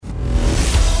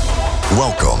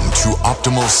Welcome to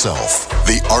Optimal Self,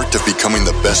 the art of becoming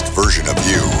the best version of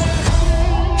you.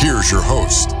 Here's your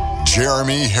host,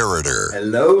 Jeremy Herriter.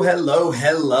 Hello.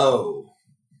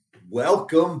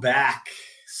 Welcome back.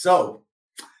 So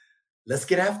let's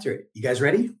get after it. You guys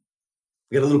ready?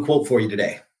 We got a little quote for you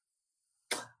today.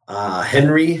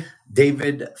 Henry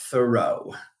David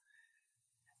Thoreau.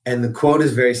 And the quote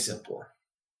is very simple.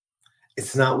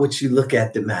 It's not what you look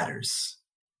at that matters.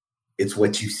 It's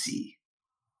what you see.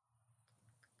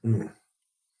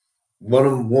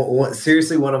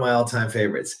 Seriously, one of my all-time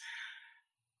favorites.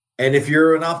 And if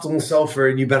you're an optimal selfer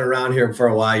and you've been around here for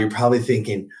a while, you're probably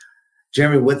thinking,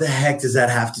 Jeremy, what the heck does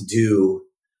that have to do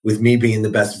with me being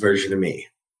the best version of me?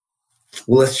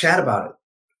 Well, let's chat about it.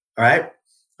 All right.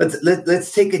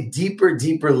 Let's take a deeper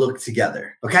look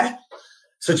together. Okay.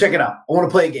 So check it out. I want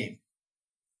to play a game.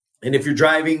 And if you're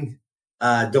driving,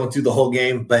 don't do the whole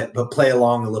game, but play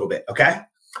along a little bit. Okay.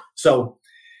 So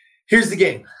here's the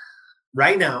game.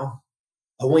 Right now,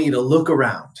 I want you to look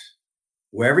around.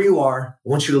 Wherever you are, I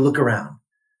want you to look around.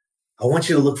 I want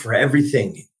you to look for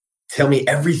everything. Tell me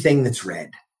everything that's red.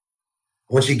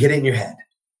 I want you to get it in your head.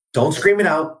 Don't scream it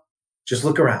out. Just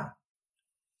look around.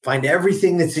 Find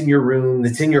everything that's in your room,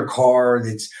 that's in your car,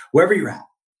 that's wherever you're at.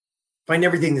 Find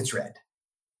everything that's red.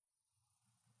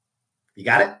 You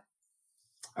got it?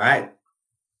 All right.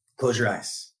 Close your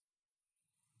eyes.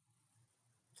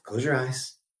 Close your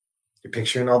eyes. You're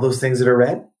picturing all those things that are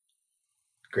red?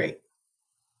 Great.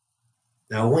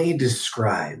 Now I want you to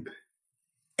describe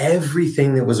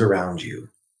everything that was around you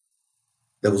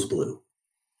that was blue.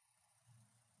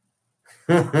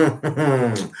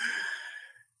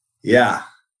 Yeah.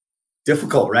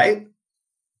 Difficult, right?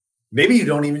 Maybe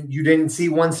you didn't see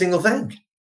one single thing.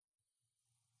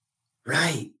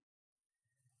 Right.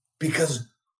 Because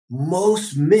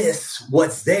most miss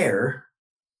what's there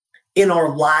in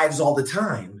our lives all the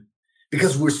time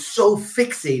because we're so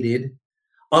fixated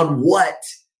on what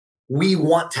we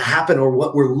want to happen or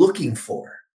what we're looking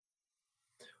for.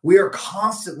 We are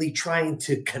constantly trying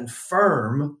to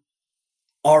confirm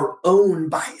our own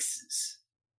biases,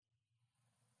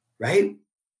 right?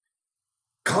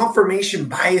 Confirmation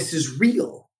bias is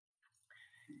real.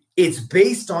 It's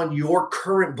based on your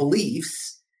current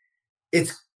beliefs.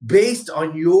 It's based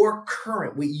on your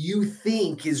current, what you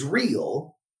think is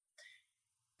real.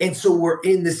 And so we're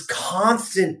in this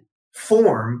constant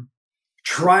form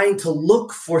trying to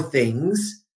look for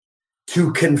things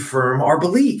to confirm our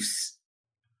beliefs.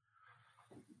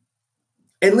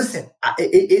 And listen,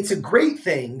 it's a great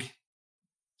thing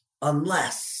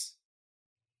unless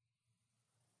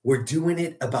we're doing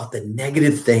it about the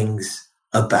negative things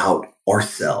about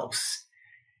ourselves.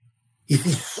 You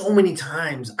see, so many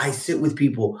times I sit with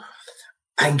people,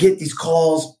 I get these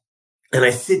calls and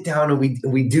I sit down and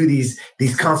we do these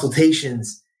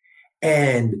consultations,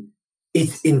 and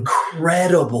it's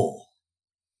incredible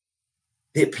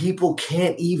that people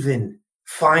can't even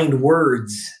find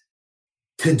words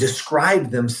to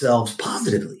describe themselves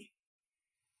positively.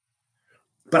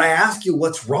 But I ask you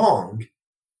what's wrong,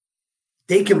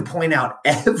 they can point out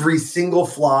every single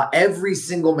flaw, every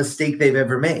single mistake they've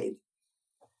ever made.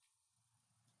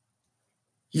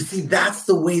 You see, that's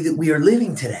the way that we are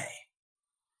living today.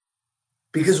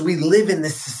 Because we live in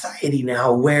this society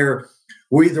now where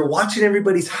we're either watching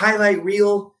everybody's highlight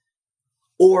reel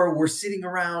or we're sitting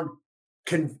around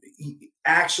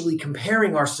actually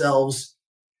comparing ourselves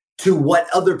to what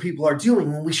other people are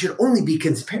doing when we should only be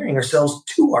comparing ourselves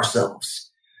to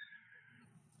ourselves.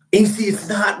 And you see, it's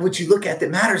not what you look at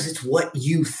that matters, it's what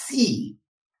you see.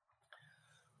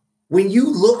 When you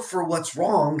look for what's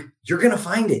wrong, you're going to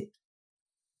find it.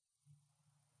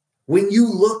 When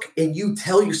you look and you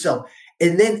tell yourself,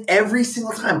 and then every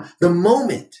single time, the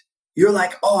moment you're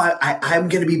like, oh, I'm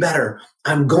going to be better.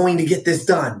 I'm going to get this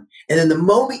done. And then the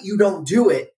moment you don't do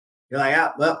it, you're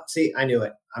like, well, see, I knew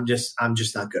it. I'm just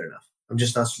not good enough. I'm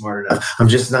just not smart enough. I'm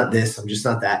just not this. I'm just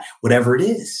not that. Whatever it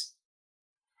is.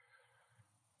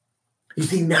 You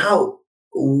see, now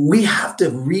we have to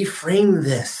reframe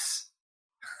this.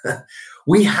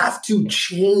 We have to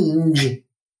change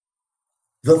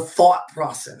the thought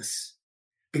process.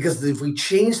 Because if we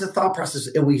change the thought process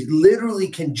and we literally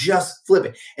can just flip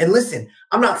it. And listen,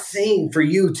 I'm not saying for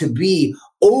you to be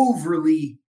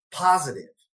overly positive.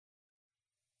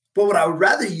 But what I would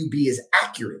rather you be is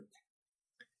accurate.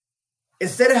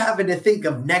 Instead of having to think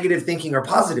of negative thinking or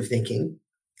positive thinking,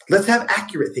 let's have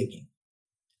accurate thinking.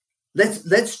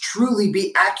 Let's truly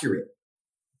be accurate.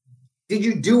 Did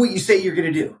you do what you say you're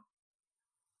going to do?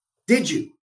 Did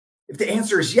you? If the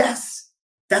answer is yes,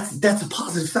 that's a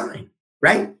positive sign,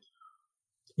 right?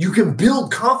 You can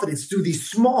build confidence through these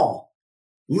small,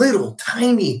 little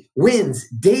tiny wins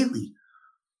daily.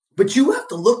 But you have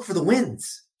to look for the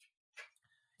wins.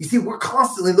 You see, we're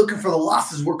constantly looking for the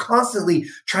losses. We're constantly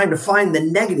trying to find the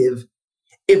negative,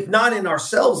 if not in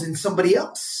ourselves, in somebody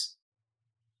else.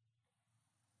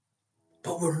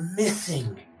 But we're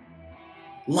missing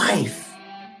life.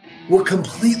 We're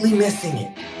completely missing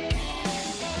it.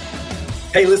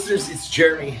 Hey, listeners, it's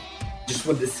Jeremy. Just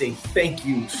wanted to say thank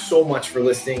you so much for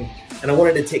listening. And I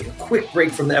wanted to take a quick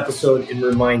break from the episode and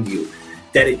remind you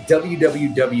that at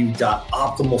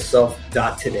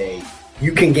www.optimalself.today,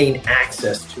 you can gain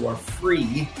access to our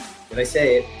free, did I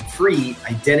say it, free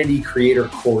Identity Creator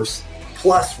course,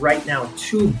 plus right now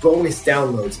 2 bonus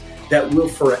downloads that will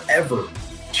forever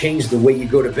change the way you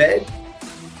go to bed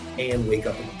and wake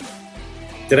up in the morning.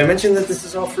 Did I mention that this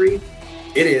is all free?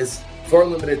 It is, for a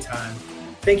limited time.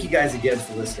 Thank you guys again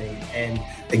for listening. And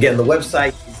again, the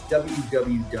website is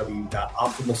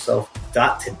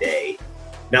www.optimalself.today.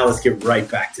 Now let's get right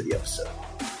back to the episode.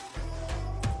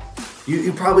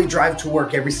 You probably drive to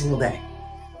work every single day,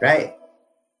 right?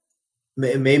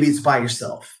 Maybe it's by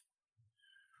yourself.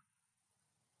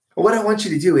 What I want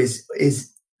you to do is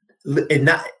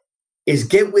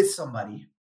get with somebody.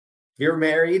 If you're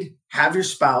married, have your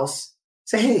spouse,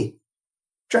 say, hey,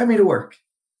 drive me to work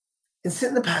and sit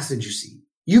in the passenger seat.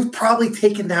 You've probably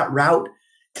taken that route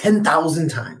 10,000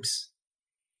 times.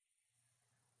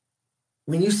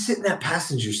 When you sit in that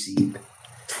passenger seat,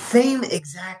 same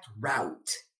exact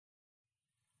route,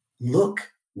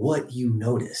 look what you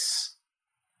notice.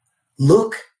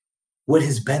 Look what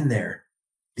has been there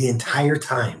the entire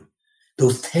time,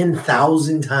 those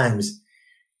 10,000 times,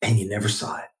 and you never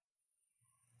saw it.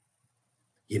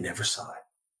 You never saw it.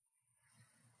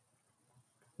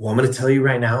 Well, I'm going to tell you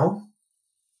right now,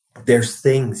 there's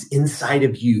things inside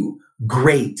of you,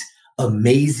 great,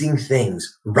 amazing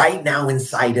things right now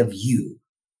inside of you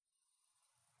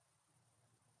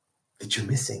that you're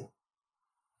missing,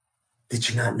 that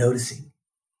you're not noticing,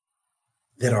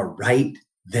 that are right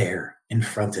there in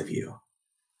front of you.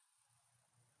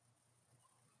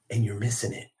 And you're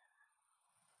missing it.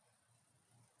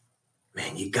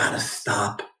 Man, you got to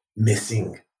stop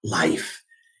missing life.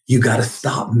 You got to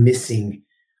stop missing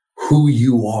who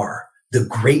you are, the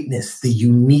greatness, the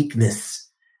uniqueness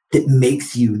that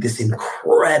makes you this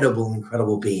incredible,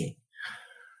 incredible being.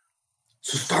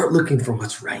 So start looking for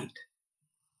what's right.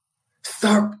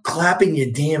 Start clapping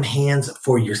your damn hands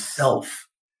for yourself.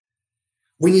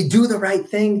 When you do the right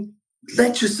thing,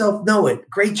 let yourself know it.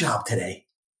 Great job today.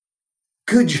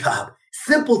 Good job.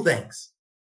 Simple things.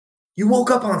 You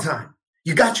woke up on time.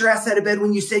 You got your ass out of bed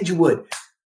when you said you would.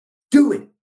 Do it.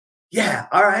 Yeah,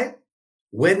 all right.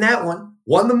 Win that one.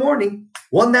 Won the morning.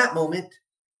 Won that moment.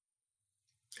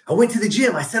 I went to the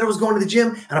gym. I said I was going to the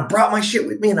gym, and I brought my shit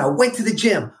with me, and I went to the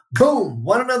gym. Boom.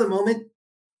 Won another moment.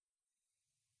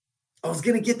 I was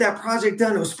going to get that project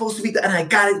done. It was supposed to be done, and I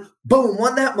got it. Boom.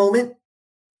 Won that moment.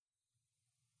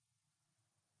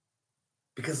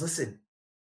 Because listen,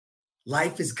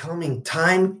 life is coming.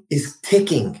 Time is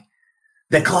ticking.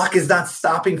 The clock is not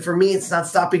stopping for me. It's not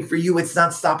stopping for you. It's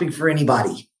not stopping for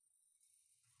anybody.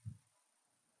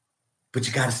 But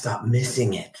you got to stop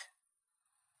missing it.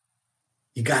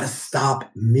 You got to stop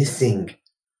missing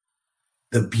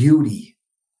the beauty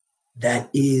that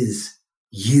is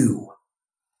you.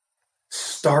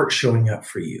 Start showing up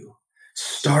for you.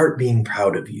 Start being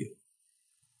proud of you.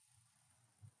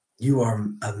 You are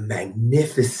a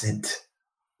magnificent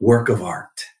work of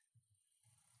art.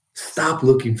 Stop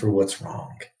looking for what's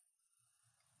wrong.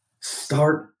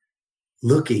 Start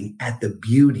looking at the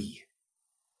beauty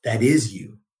that is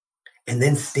you, and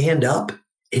then stand up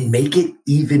and make it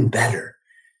even better.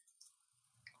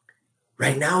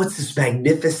 Right now, it's this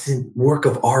magnificent work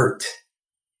of art.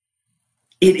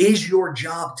 It is your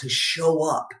job to show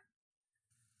up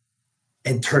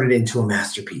and turn it into a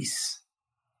masterpiece.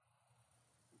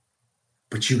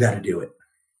 But you got to do it.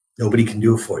 Nobody can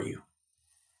do it for you.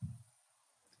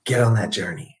 Get on that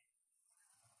journey.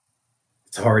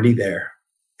 It's already there.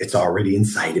 It's already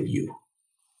inside of you.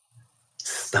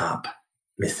 Stop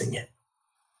missing it.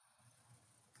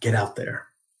 Get out there.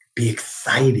 Be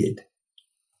excited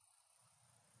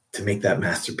to make that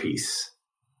masterpiece.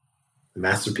 The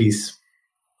masterpiece,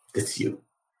 it's you.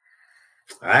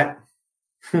 All right?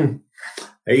 There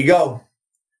you go.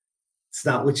 It's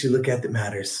not what you look at that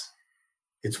matters.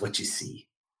 It's what you see.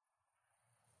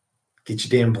 Get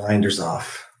your damn blinders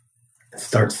off and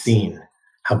start seeing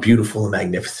how beautiful and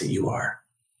magnificent you are.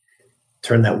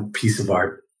 Turn that piece of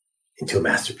art into a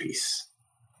masterpiece.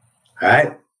 All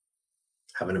right?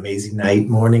 Have an amazing night,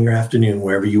 morning, or afternoon,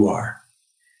 wherever you are.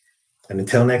 And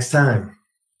until next time,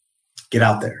 get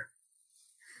out there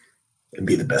and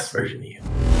be the best version of you.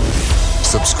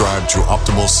 Subscribe to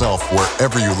Optimal Self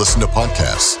wherever you listen to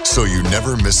podcasts so you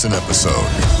never miss an episode.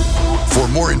 For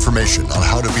more information on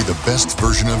how to be the best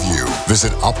version of you,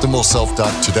 visit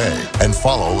optimalself.today and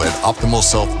follow at Optimal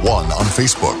Self 1 on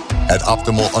Facebook, at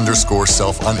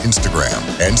Optimal_Self on Instagram,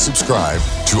 and subscribe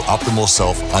to Optimal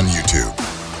Self on YouTube.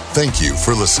 Thank you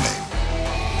for listening.